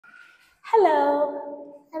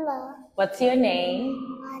Hello. Hello. What's your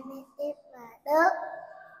name? My name is Madam.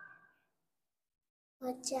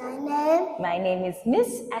 What's your name? My name is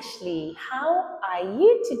Miss Ashley. How are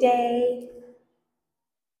you today?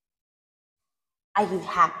 Are you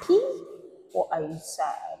happy or are you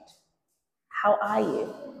sad? How are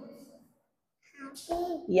you?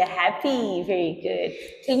 Happy. You're happy. Very good.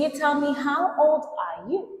 Can you tell me how old are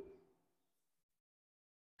you?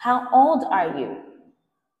 How old are you?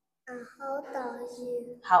 How old are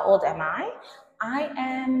you? How old am I? I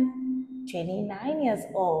am 29 years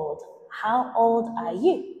old. How old are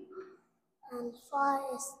you? I'm 4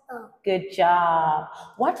 years old. Good job.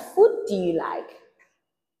 What food do you like?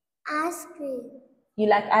 Ice cream. You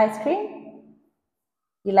like ice cream?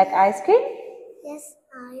 You like ice cream? Yes,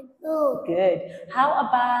 I do. Good. How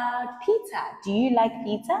about pizza? Do you like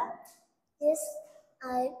pizza? Yes,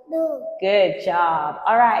 I do. Good job.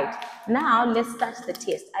 All right. Now let's start the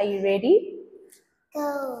test. Are you ready?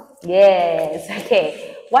 Go. Yes.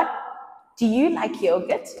 Okay. What do you like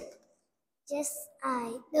yogurt? Yes,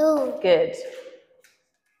 I do. Good.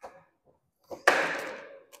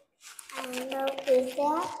 I love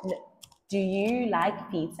pizza. Do you like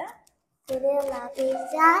pizza? Do you like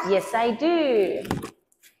pizza? Yes, I do.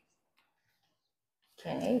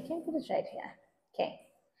 Okay, you can put it right here. Okay.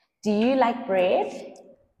 Do you like bread?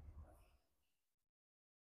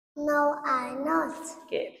 No, I not.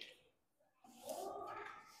 Good.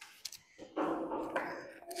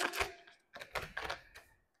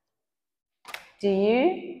 Do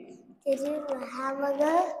you? Did you like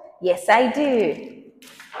hamburger? Yes, I do.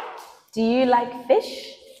 Do you like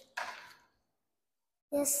fish?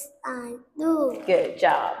 Yes, I do. Good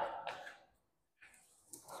job.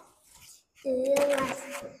 Do you like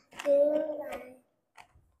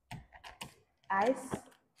Ice?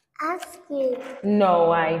 ice cream?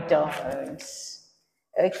 No, I don't.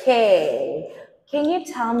 Okay. Can you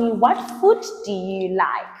tell me what food do you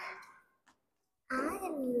like? I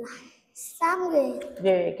like sandwich.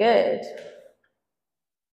 Very good.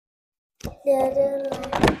 Do you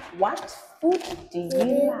like? What food do Do you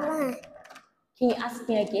you like? like? Can you ask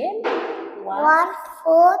me again? What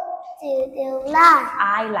food do you like?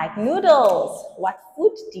 I like noodles. What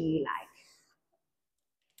food do you like?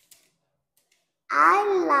 I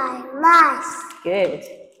like rice. Good.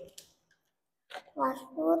 What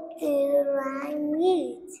food do you like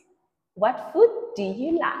meat? What food do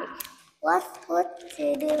you like? What food do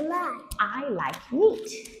you like? I like meat.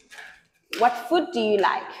 What food do you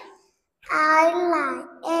like? I like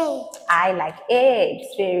egg. I like eggs.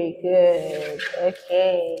 Very good.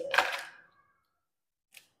 Okay.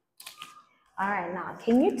 All right, now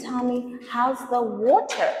can you tell me how's the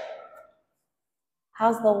water?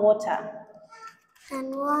 How's the water?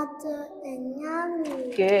 And water and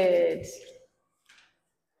yummy. Good.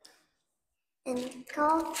 And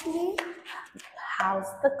coffee. How's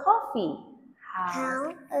the coffee?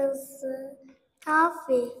 How is the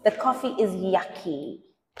coffee? The coffee is yucky.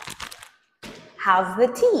 How's the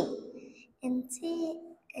tea? And tea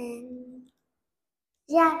and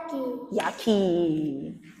yucky.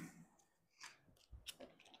 Yucky.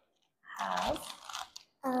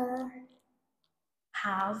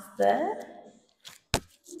 How's the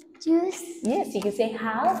Juice. Yes, you can say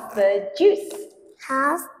how's the juice?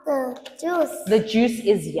 How's the juice? The juice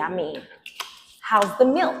is yummy. How's the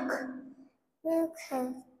milk? Milk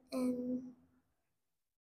and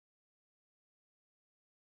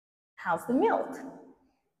How's the milk?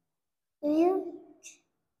 milk.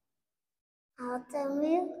 How's the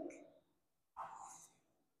milk?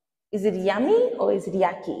 Is it yummy or is it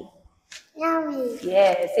yucky? Yummy.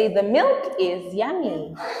 Yeah, say the milk is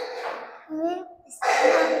yummy. Milk is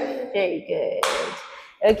yummy. Very good.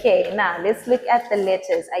 Okay, now let's look at the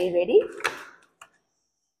letters. Are you ready?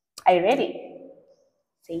 Are you ready?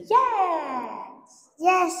 Say yes.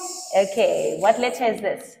 Yes. Okay, what letter is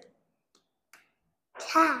this?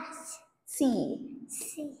 Cat. C.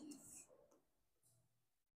 C.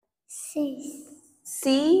 C.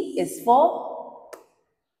 C is for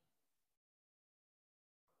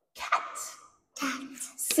cat. Cat.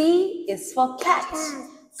 C is for cat.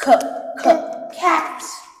 Cat.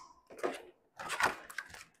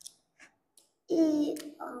 E.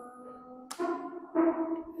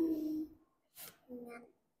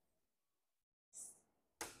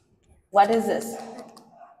 What is this?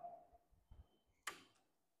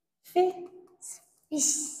 Fish.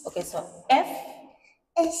 Fish. Okay, so F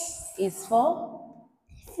S. is for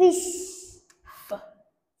Fish. F.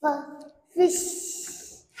 Fish.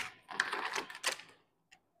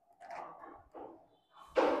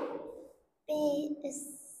 B is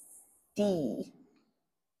D.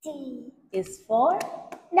 D. Is for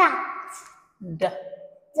Duck. D.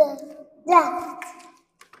 The duck.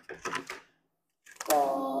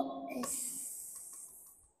 4 is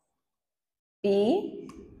B.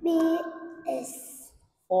 B is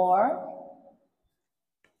For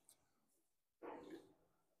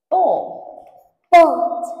ball.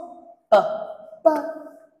 boat. B.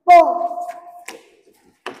 Boat.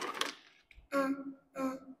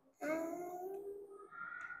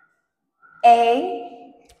 A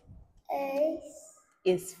Is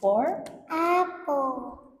is for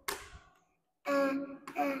apple.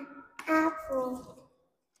 Apple.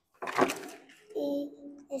 E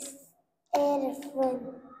is elephant.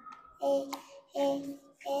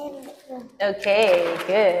 Elephant. okay,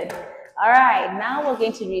 good. All right, now we're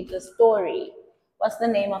going to read the story. What's the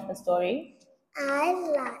name of the story? I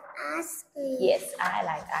like ice cream. Yes, I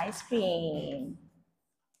like ice cream.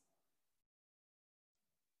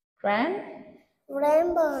 Gran?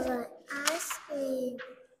 Rainbow like ice cream.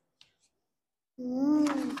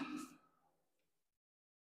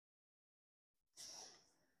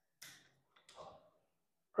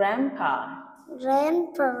 Grandpa?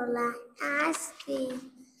 Rainbow like ice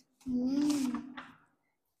cream.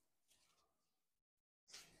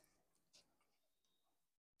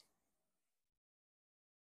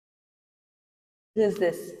 Who's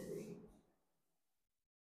this?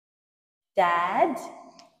 Dad?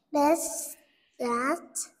 That's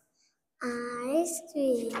that ice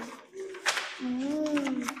cream.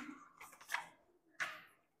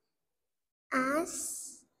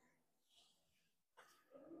 Ice.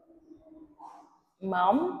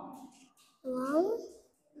 Mom? Mom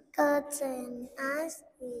curtain ice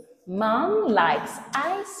cream. Mom likes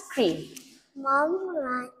ice cream. Mom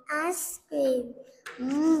like ice cream.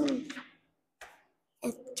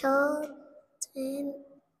 A children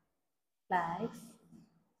Likes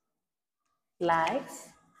likes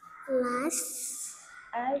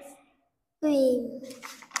ice. cream.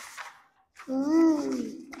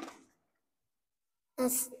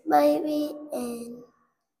 As baby and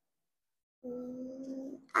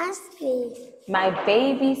ice cream. My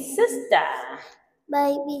baby sister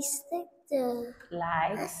Baby sister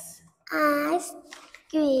likes, ice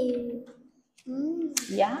cream.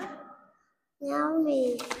 yeah?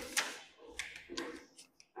 Yummy.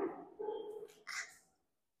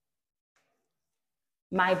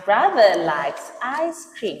 My brother likes ice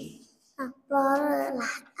cream. My brother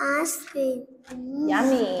like ice cream.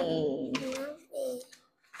 Yummy. Yummy.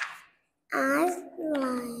 I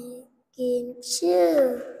like game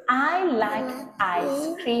too. I like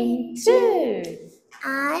ice cream too.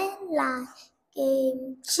 I like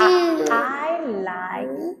game too. I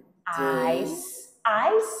like ice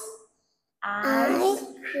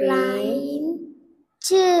cream. Cream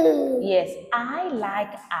too. Yes, I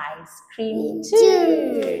like ice cream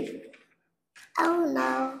too. Oh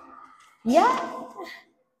no. Yeah.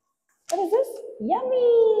 What is this?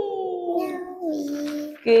 Yummy.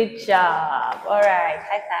 Yummy. Good job. All right.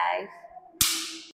 High five.